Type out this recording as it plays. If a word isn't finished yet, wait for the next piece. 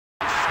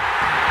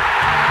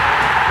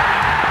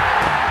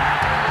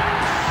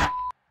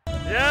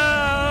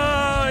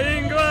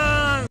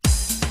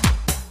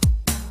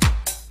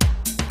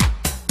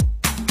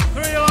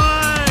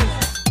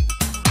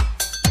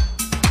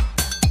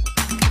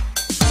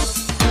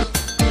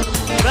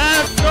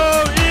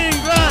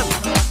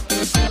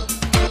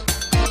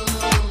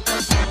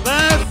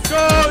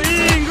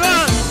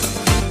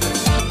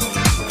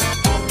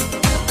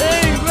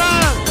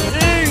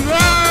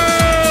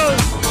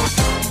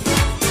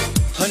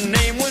Her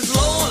name was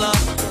Lola.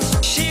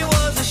 She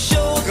was a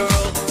showgirl.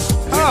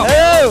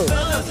 Oh!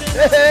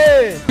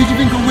 Hey! Who do you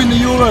think will win the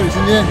Euros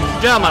in the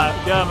end? Germany,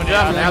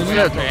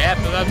 absolutely.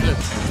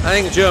 I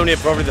think Germany are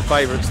probably the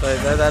favourites. They're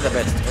the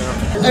best.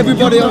 You know?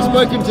 Everybody I've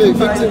spoken to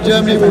thinks that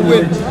Germany will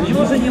win.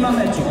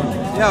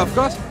 Yeah, of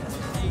course.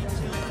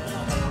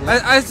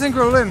 I think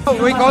we'll win.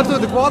 We go to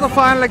the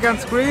quarterfinal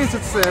against Greece.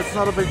 It's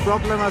not a big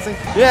problem, I think.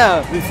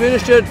 Yeah, we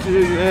finished it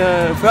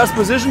first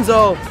position,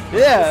 so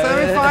yeah.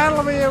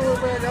 Semi-final we will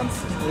be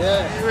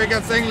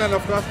against England,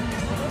 of course.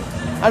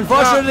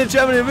 Unfortunately,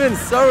 Germany wins.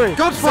 Sorry.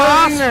 Good for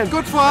us. England.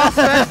 Good for us.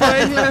 Bad for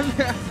England.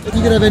 If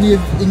you could have any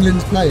of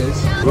England's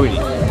players, Rooney.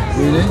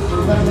 really,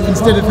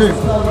 instead of who?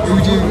 Who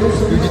would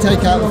you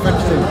take out of the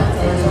French team?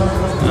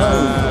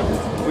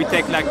 We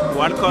take like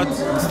Walcott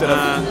instead of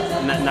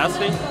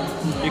Nasri.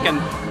 You can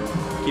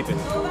keep it.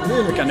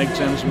 Really? Can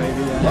exchange maybe.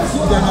 You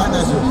don't like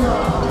Nasri?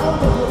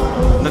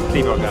 Not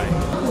clever guy.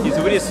 He's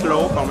really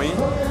slow for me.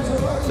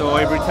 So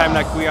every time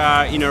like we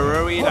are in a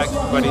hurry, like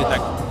but he's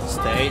like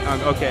stay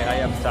and okay I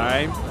have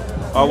time.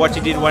 Or what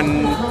he did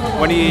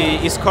when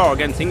he scored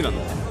against England.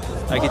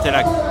 Like he said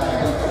like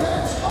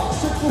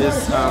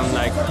this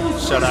like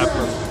shut up.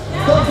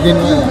 You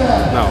didn't like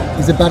that? No.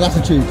 It's a bad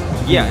attitude.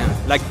 Yeah,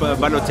 like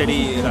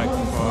Balotelli like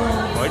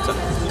for it.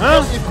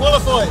 Hein? You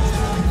qualified.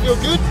 Feel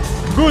good?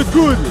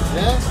 Good.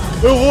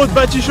 Yeah. Euro de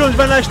Batichon, je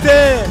vais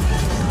l'acheter.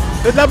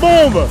 C'est de la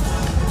bombe.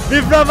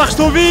 Vive la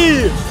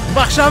Varsovie.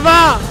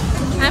 Warszawa.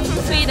 I'm from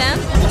Sweden.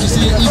 Did you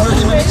see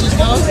Ibrahimovic's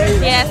goal?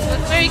 Yes, it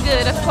was very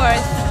good, of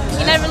course.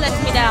 He never lets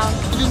me down.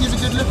 Do you think he's a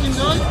good-looking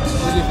guy?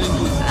 What do you think?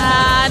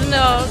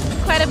 No,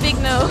 quite a big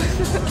no.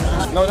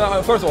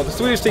 No, first of all, the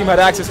Swedish team had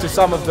access to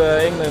some of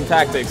the England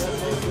tactics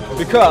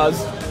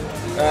because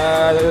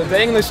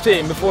the English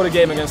team, before the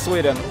game against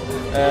Sweden,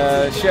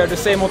 shared the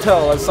same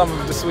hotel as some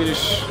of the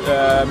Swedish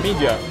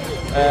media.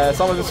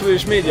 Some of the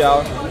Swedish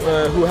media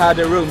who had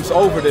their rooms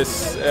over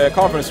this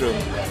conference room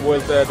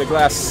with the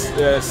glass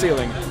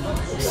ceiling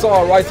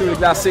saw right through the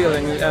glass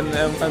ceiling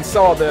and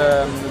saw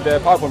the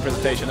PowerPoint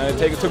presentation and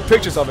took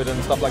pictures of it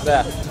and stuff like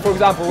that. For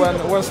example, when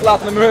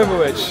Zlatan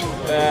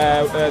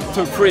Ibrahimovic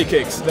took free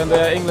kicks, then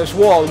the English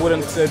wall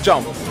wouldn't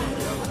jump.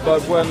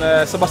 But when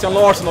Sebastian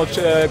Larsson or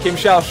Kim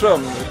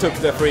Källström took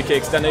the free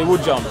kicks, then they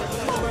would jump.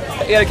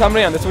 Erik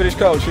Hamrén, the Swedish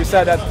coach, he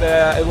said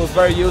that it was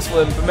very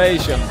useful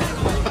information.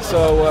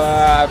 So,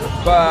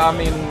 but I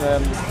mean,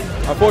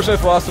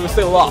 unfortunately for us, we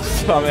still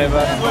lost. I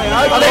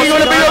think you're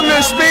going to be looking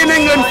at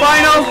Spain-England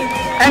final.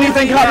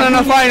 Anything can happen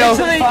in the final.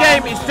 Italy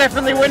game is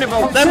definitely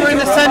winnable. Then we're in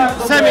the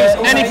semis.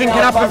 Anything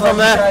can happen from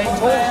there.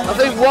 I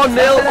think 1-0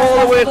 all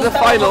the way to the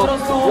final.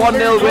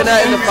 1-0 winner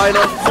in the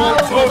final.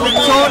 So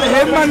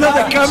him under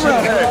the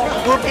camera.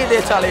 We'll beat the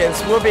Italians.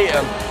 We'll beat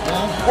them.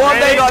 What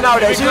have they got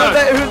nowadays? Who have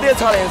the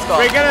Italians got?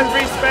 We're going to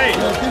beat Spain.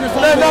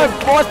 No.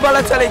 What's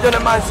Balotelli done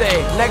at Man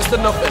City? Next to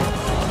nothing.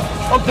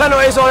 On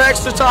penalties or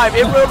extra time,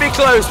 it will be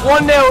close.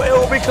 1-0, it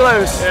will be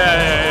close.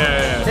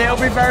 Yeah. It'll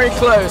be very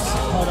close.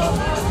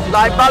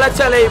 Like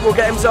Balotelli will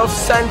get himself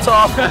sent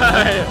off.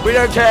 We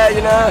don't care,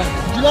 you know.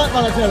 Do you like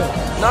Balotelli?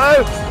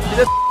 No.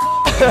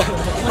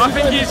 I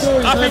think he's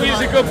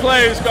a good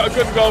player. He's got a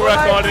good goal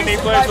record and he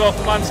plays well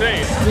for Man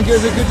City. I think it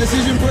was a good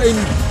decision putting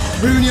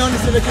Rooney on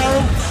instead of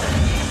Carroll.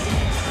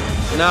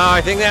 No,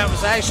 I think that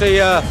was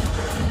actually. I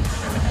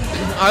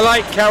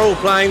like Carroll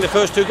playing the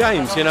first two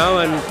games, you know,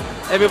 and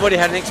everybody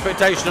had an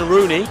expectation of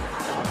Rooney.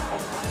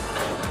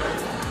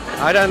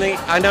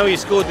 I know he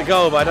scored the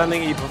goal, but I don't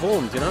think he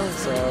performed, you know.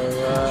 So,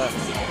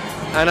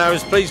 and I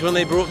was pleased when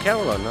they brought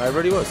Carroll on. I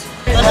really was.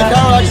 Carroll,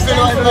 how do you feel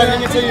like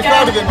playing until you're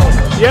proud of him?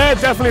 Yeah,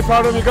 definitely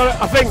proud of him.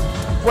 I think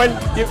when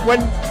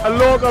a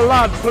local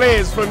lad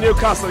plays for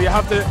Newcastle, you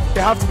have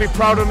to be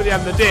proud of him at the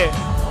end of the day.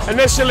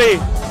 Initially,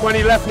 when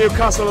he left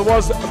Newcastle, there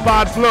was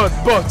bad blood,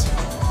 but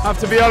I have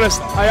to be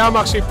honest, I am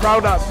actually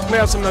proud of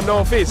players from the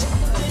North East.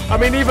 I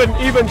mean,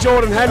 even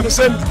Jordan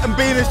Henderson and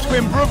being his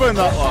twin brother in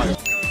that line.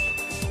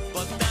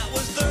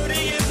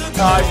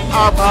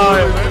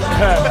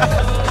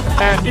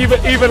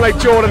 Even like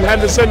Jordan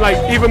Henderson, like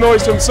even though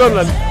he's from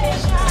Sunderland,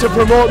 to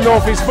promote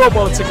North East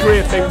football, it's a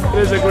great thing.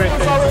 It is a great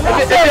thing.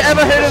 Have you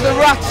ever heard of the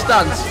rat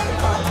stance?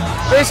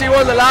 Basically,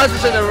 one of the lads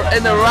was in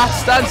the rat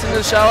stance in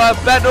the shower,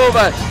 bent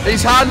over.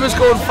 His hand was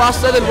going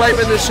faster than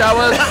wiping the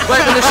shower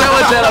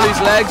gel on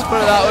his legs.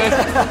 Put it that way.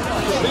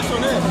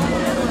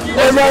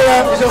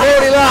 He's a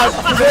holy lad.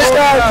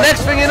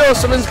 Next thing you know,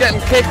 someone's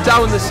getting kicked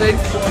down the sink.